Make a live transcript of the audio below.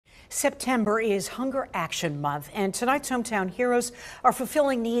September is Hunger Action Month, and tonight's Hometown Heroes are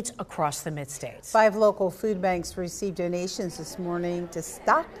fulfilling needs across the Mid-States. 5 local food banks received donations this morning to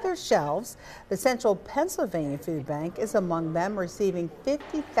stock their shelves. The Central Pennsylvania Food Bank is among them, receiving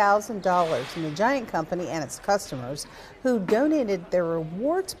 $50,000 from the Giant Company and its customers who donated their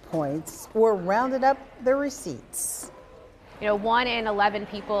rewards points or rounded up their receipts. 1 in 11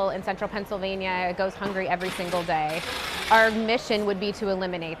 people in Central Pennsylvania goes hungry every single day. Our mission would be to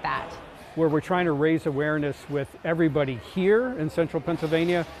eliminate that. Where we're trying to raise awareness with everybody here in Central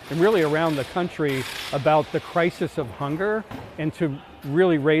Pennsylvania and really around the country about the crisis of hunger and to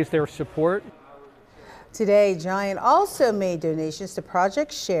really raise their support. Today, Giant also made donations to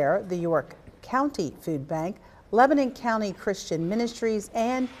Project Share, the York County Food Bank, Lebanon County Christian Ministries,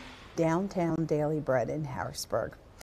 and Downtown Daily Bread in Harrisburg.